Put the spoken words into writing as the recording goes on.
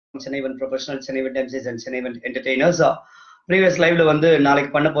Chennai event professionals, Chennai event MCs and Chennai event entertainers. Previous live la vandu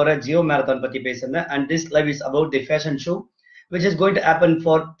naalaiku panna pora Geo marathon patti pesirundhen, and this live is about the fashion show which is going to happen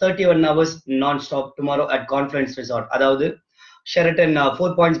for 31 hours non-stop tomorrow at Conference Resort. Adavadhu Sheraton 4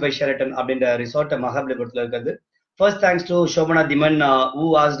 points by Sheraton abindra resort Mahabalipuramla irukadhu. First thanks to Shobana Diman who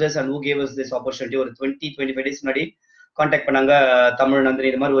asked us and who gave us this opportunity or 20-25 days munadi contact பண்ணாங்க. தமிழ் நந்தினி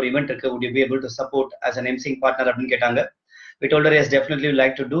இந்த மாதிரி ஒரு event இருக்கு, would you be able to support as an emceeing partner அப்படின்னு கேட்டாங்க. We told her yes, definitely we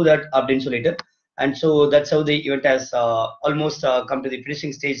like to do that அப்படின்னு சொல்லிட்டு, and so that's how the event has almost come to the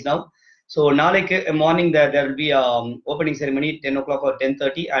finishing stage now. So நாளைக்கு morning there will be opening ceremony 10 o'clock or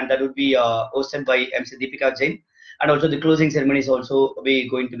 10:30, and that would be hosted by MC Deepika Jain, and also the closing ceremony is also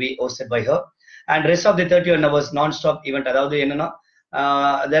going to be hosted by her. And rest of the 31 hours non-stop event, அதாவது என்னன்னா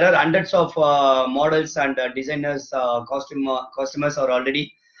there are hundreds of models and designers, costumers are already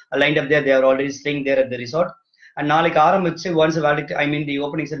lined up there. They are already staying there at the resort. And நாளைக்கு ஆரம்பிச்சு once the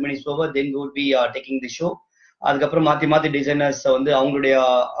opening ceremony is over, then we would be taking the show. அதுக்கப்புறம் மாத்தி designers வந்து அவங்களுடைய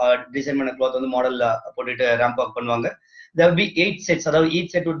design பண்ண cloth வந்து மாடல்ல போட்டுட்டு ரேம்ப் வாக் பண்ணுவாங்க. there will be 8 sets, அதாவது each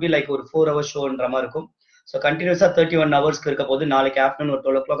set would be like ஒரு 4 hour ஷோன்ற மாதிரி இருக்கும். ஸோ கண்டினியூஸா 31 ஹவர்ஸ்க்கு இருக்க போது நாளைக்கு ஆஃப்டர்நூன் ஒரு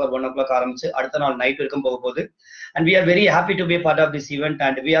 12 o'clock or 1 o'clock ஆரம்பிச்சு அடுத்த நாள் நைட் வரைக்கும் போக போகுது. And we are very happy to be a part of this event,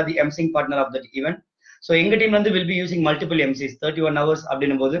 and we are the emceeing partner of that event. So எங்க டீம் வந்து will be using multiple MCs 31 hours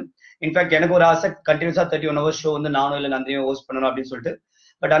அப்படின்னும் போது, இன்ஃபேக்ட் எனக்கு ஒரு ஆசை கண்டினியூஸா 31 hours ஷோ வந்து நானும் இல்லை நந்தினியும் ஹோஸ்ட் பண்ணணும் அப்படின்னு சொல்லிட்டு.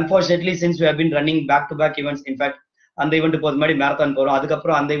 But unfortunately since we have been running back to back events, in fact அந்த ஈவெண்ட் போகிற மாதிரி மேரத்தான் போறோம்,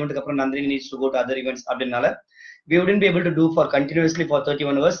 அதுக்கப்புறம் அந்த ஈவெண்ட்டுக்கு அப்புறம் Nandini needs to go to other events அப்படினால we wouldn't be able to do for continuously for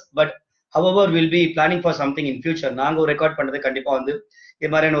 31 hours. But however we'll be planning for something in future. நாங்க ஒரு record பண்றது கண்டிப்பா வந்து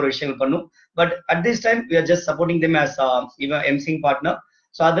இது மாதிரியான ஒரு விஷயங்கள் பண்ணும். But at this time we are just supporting them as emceeing partner.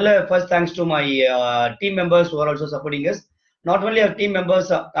 So அதுல first thanks to my team members who are also supporting us. Not only our team members,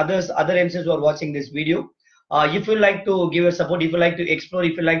 other MCs who are watching this video. If you like to give us support, if you like to explore,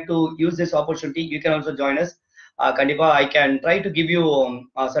 if you like to use this opportunity, you can also join us. Kandipa, I can try to give you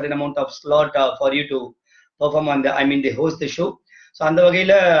a certain amount of slot for you to perform on the host the show. So அந்த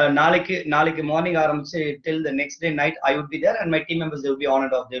வகையில நாளைக்கு morning ஆரம்பிச்சு till the next day night I would be there, and my team members, they will be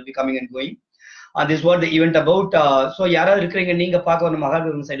honored of, they will be coming and going. This is what the event about. So யாராவது இருக்கிறீங்க, நீங்க பார்க்க வர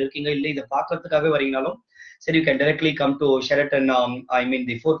Mahabalipuram side இருக்கீங்க, இல்லை இதை பார்க்கறதுக்காகவே வரீங்கனாலும் சரி, you can directly come to Sheraton,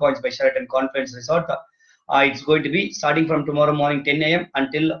 the 4 points by Sheraton Conference Resort. It's going to be starting from tomorrow morning 10 a.m.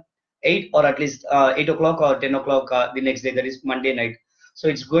 until 8 or at least 8 o'clock or 10 o'clock the next day, that is Monday night. So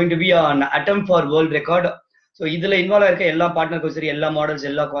it's going to be an attempt for world record. So இதுல involve இருக்க எல்லா பார்ட்னருக்கும் சரி, எல்லா models,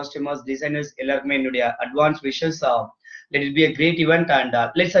 எல்லா costumers, designers எல்லாருக்குமே என்னுடைய advance wishes. Let it be a great event, and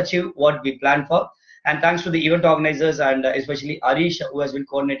let's achieve what we planned for. And thanks to the event organizers, and especially Arish, who has been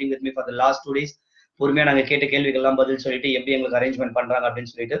coordinating with me for the last 2 days. பொறுமையா நாங்க கேட்ட கேள்விகள்லாம் பதில் சொல்லிட்டு எப்படி எங்களுக்கு arrangement பண்றாங்க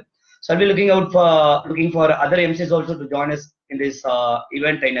அப்படின்னு சொல்லிட்டு. So I'll be looking for other MCs also to join us in this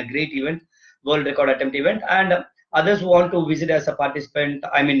event, in a great event, world record attempt event. And others who want to visit as a participant,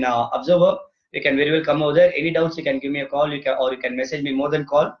 observer, you can very well come over there. Any doubts, you can give me a call, you can message me. More than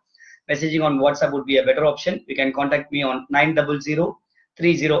call, messaging on WhatsApp would be a better option. You can contact me on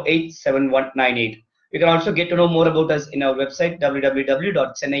 900-308-7198. You can also get to know more about us in our website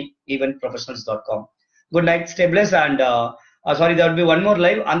www.chennaieventprofessionals.com. Good night, stay blessed, and sorry, there will be one more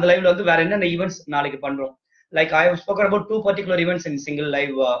live. On the live வந்து வேற என்னென்ன events நாளைக்கு பண்றோம். Like I have spoken about 2 particular events in single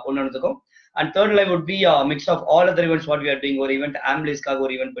live ஒன்னுக்கும். And third live would be a mix of all other events what we are doing. ஒரு event Amleskaga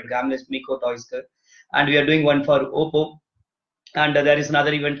ஒரு event but Amles Miko Toys, and we are doing one for Oppo, and there is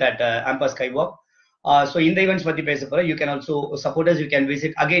another event at Ampa Skywalk. So in the events பத்தி பேச போறேன். You can also support us. You can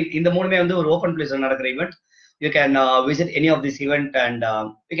visit again. இந்த மூணுமே வந்து ஒரு open place நடக்கிற event. You can visit any of this event, and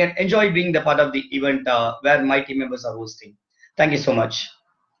you can enjoy being the part of the event where my team members are hosting. Thank you so much.